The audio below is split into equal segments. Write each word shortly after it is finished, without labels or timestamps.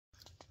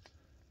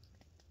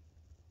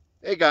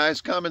Hey guys,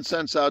 Common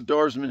Sense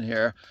Outdoorsman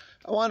here.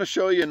 I want to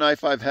show you a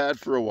knife I've had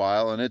for a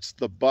while, and it's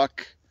the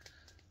Bucklite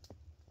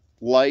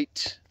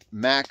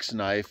Max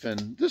knife.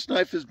 And this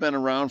knife has been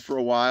around for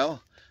a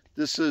while.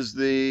 This is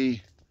the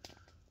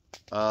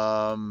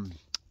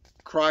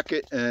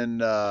Crockett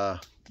and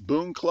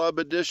Boone Club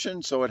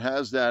edition, so it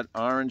has that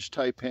orange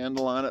type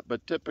handle on it,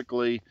 but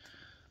typically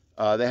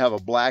they have a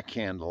black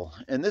handle.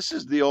 And this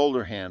is the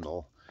older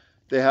handle.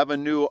 They have a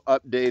new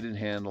updated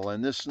handle,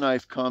 and this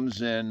knife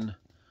comes in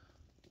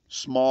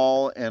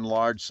small and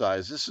large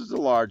size. This is the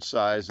large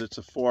size. It's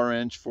a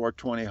 4-inch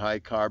 420 high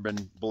carbon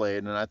blade,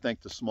 and I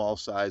think the small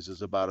size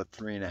is about a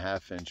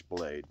 3.5-inch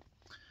blade.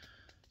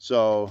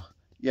 So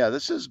yeah,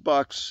 this is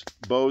Buck's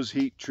Bose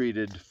heat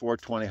treated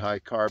 420 high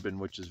carbon,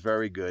 which is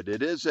very good.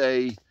 It is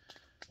a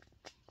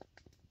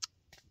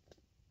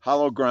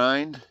hollow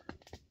grind,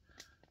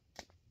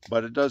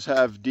 but it does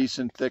have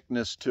decent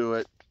thickness to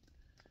it,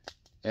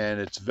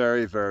 and it's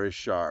very, very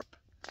sharp.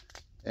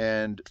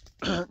 And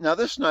now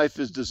this knife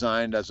is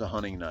designed as a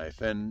hunting knife,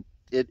 and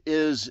it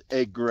is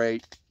a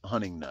great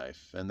hunting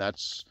knife, and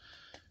that's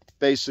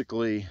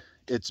basically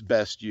its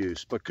best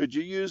use. But could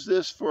you use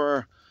this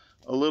for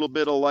a little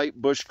bit of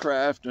light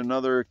bushcraft and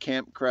other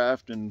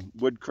campcraft and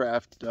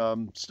woodcraft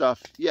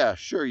stuff? Yeah,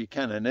 sure you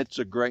can, and it's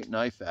a great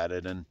knife at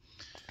it. And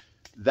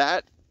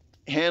that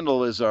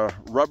handle is a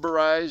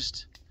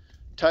rubberized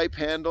type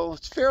handle.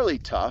 It's fairly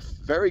tough,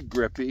 very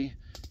grippy,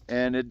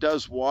 and it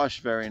does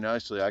wash very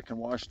nicely. I can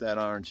wash that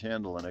orange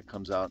handle and it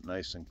comes out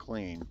nice and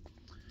clean.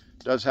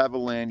 It does have a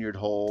lanyard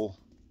hole.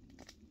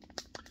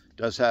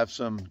 Does have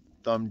some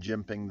thumb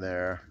jimping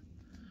there.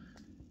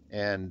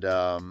 And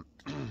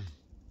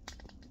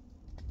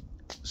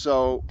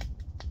so,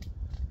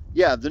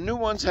 yeah, the new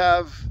ones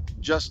have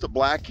just a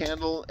black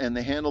handle, and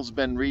the handle's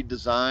been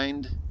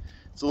redesigned.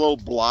 It's a little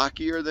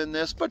blockier than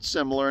this, but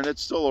similar, and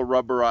it's still a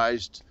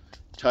rubberized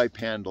type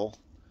handle.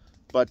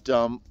 But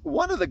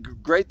one of the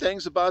great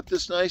things about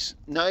this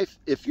knife,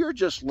 if you're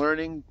just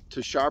learning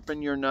to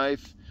sharpen your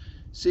knife,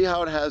 see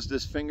how it has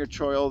this finger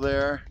choil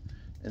there,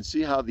 and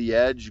see how the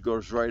edge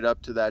goes right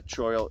up to that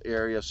choil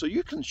area. So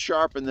you can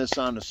sharpen this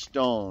on a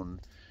stone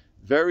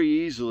very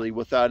easily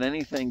without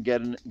anything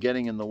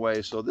getting in the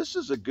way. So this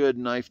is a good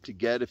knife to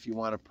get if you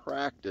want to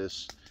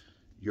practice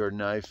your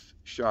knife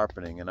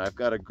sharpening. And I've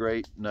got a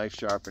great knife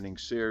sharpening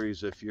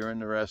series if you're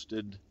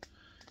interested.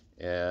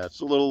 It's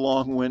a little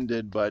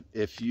long-winded, but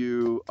if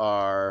you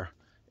are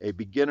a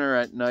beginner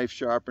at knife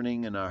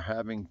sharpening and are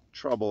having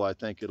trouble, I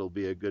think it'll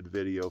be a good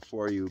video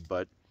for you.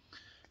 But,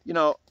 you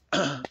know,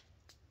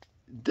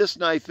 this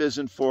knife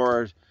isn't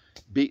for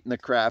beating the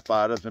crap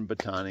out of and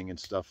batoning and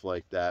stuff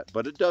like that,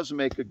 but it does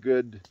make a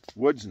good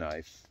woods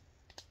knife.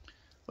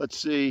 Let's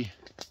see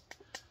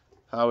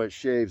how it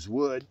shaves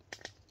wood.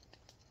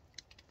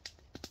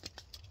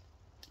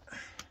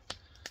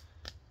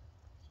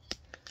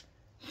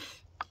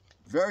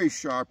 Very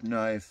sharp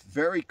knife,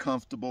 very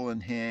comfortable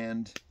in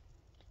hand,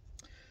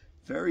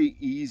 very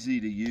easy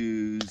to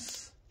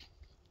use.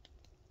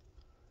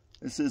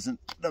 This isn't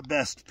the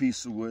best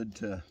piece of wood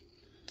to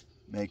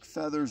make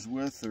feathers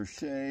with or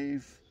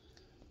shave,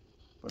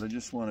 but I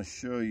just want to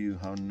show you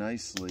how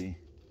nicely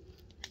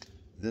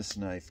this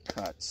knife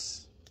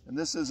cuts. And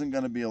this isn't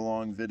going to be a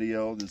long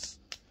video. This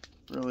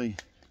really,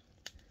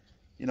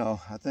 you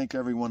know, I think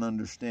everyone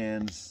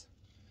understands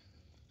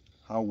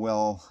how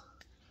well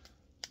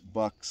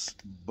Buck's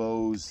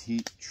Bose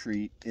heat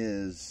treat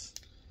is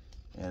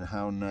and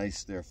how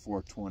nice their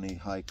 420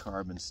 high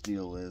carbon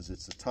steel is.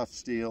 It's a tough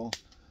steel,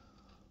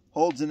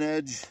 holds an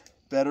edge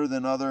better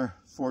than other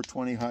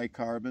 420 high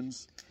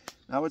carbons.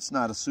 Now it's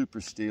not a super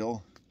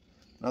steel,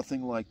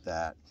 nothing like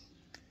that,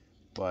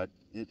 but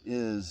it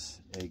is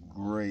a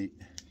great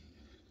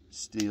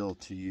steel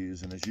to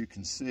use. And as you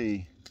can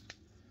see,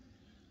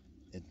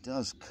 it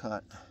does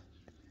cut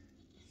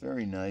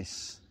very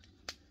nice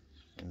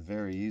and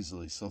very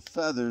easily. So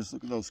feathers,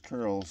 look at those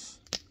curls.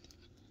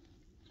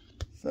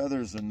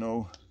 Feathers are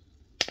no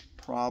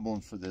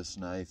problem for this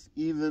knife,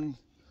 even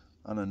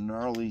on a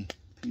gnarly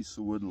piece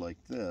of wood like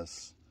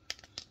this.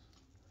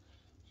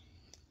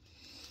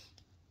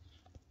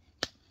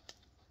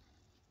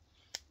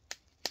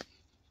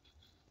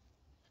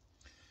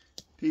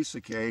 Piece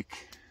of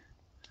cake.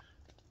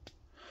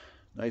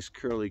 Nice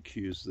curly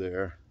cues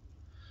there.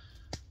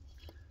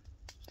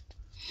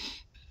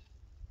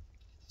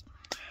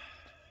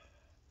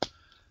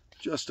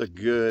 Just a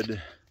good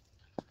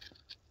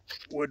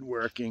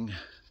woodworking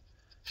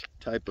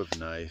type of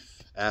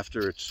knife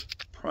after its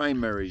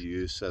primary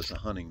use as a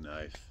hunting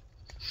knife.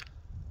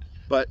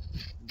 But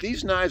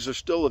these knives are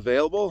still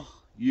available.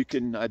 You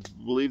can, I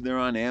believe they're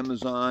on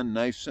Amazon,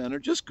 Knife Center.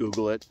 Just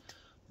Google it.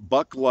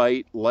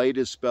 Bucklite, light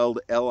is spelled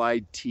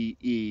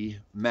L-I-T-E,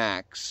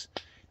 Max.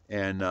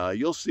 And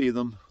you'll see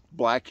them.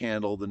 Black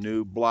handle, the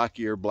new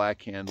blockier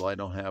black handle. I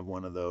don't have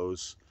one of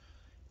those.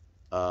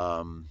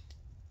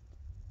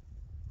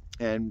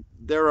 And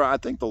there are, I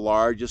think the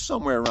large is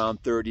somewhere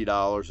around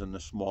 $30 and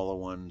the smaller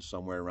one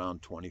somewhere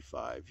around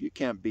 $25. You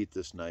can't beat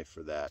this knife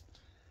for that.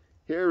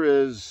 Here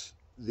is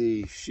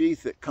the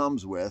sheath it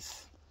comes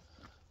with.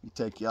 Let me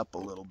take you up a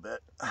little bit.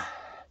 I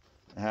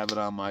have it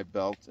on my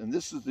belt, and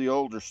this is the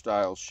older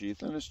style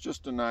sheath, and it's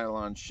just a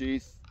nylon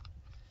sheath.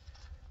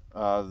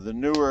 The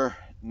newer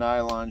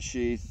nylon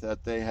sheath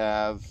that they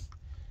have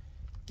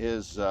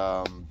is,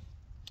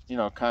 you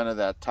know, kind of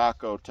that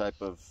taco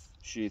type of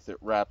sheath that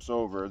wraps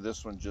over.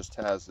 This one just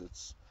has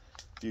its,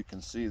 if you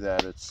can see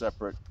that, it's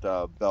separate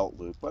belt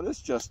loop, but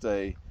it's just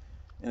a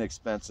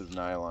inexpensive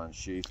nylon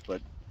sheath.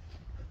 But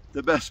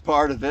the best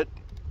part of it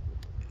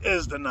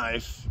is the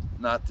knife,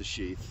 not the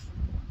sheath.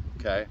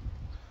 Okay,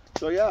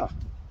 so yeah,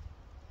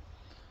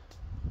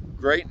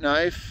 great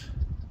knife,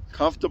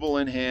 comfortable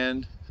in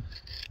hand.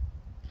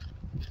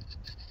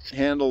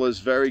 Handle is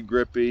very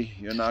grippy.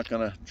 You're not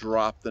going to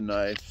drop the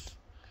knife.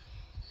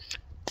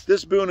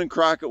 This Boone and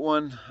Crockett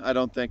one, I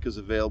don't think is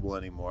available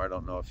anymore. I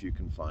don't know if you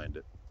can find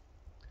it.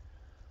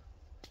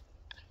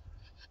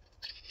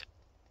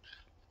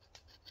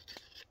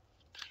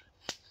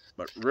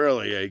 But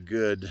really a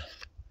good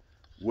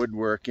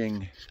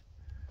woodworking,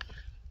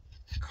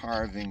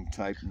 carving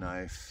type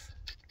knife.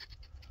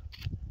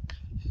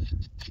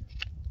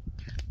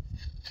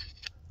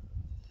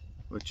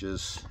 Which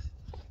is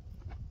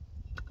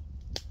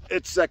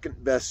its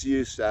second best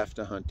use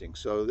after hunting.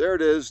 So there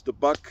it is, the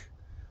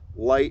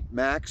Bucklite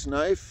Max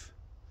knife.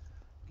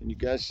 Can you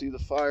guys see the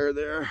fire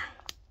there?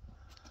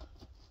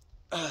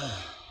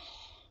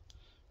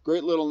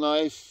 Great little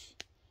knife.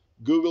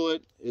 Google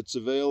it, it's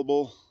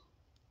available.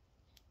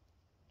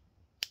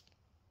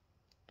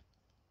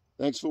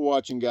 Thanks for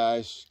watching,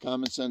 guys.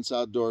 Common Sense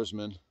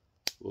Outdoorsman.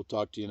 We'll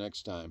talk to you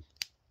next time.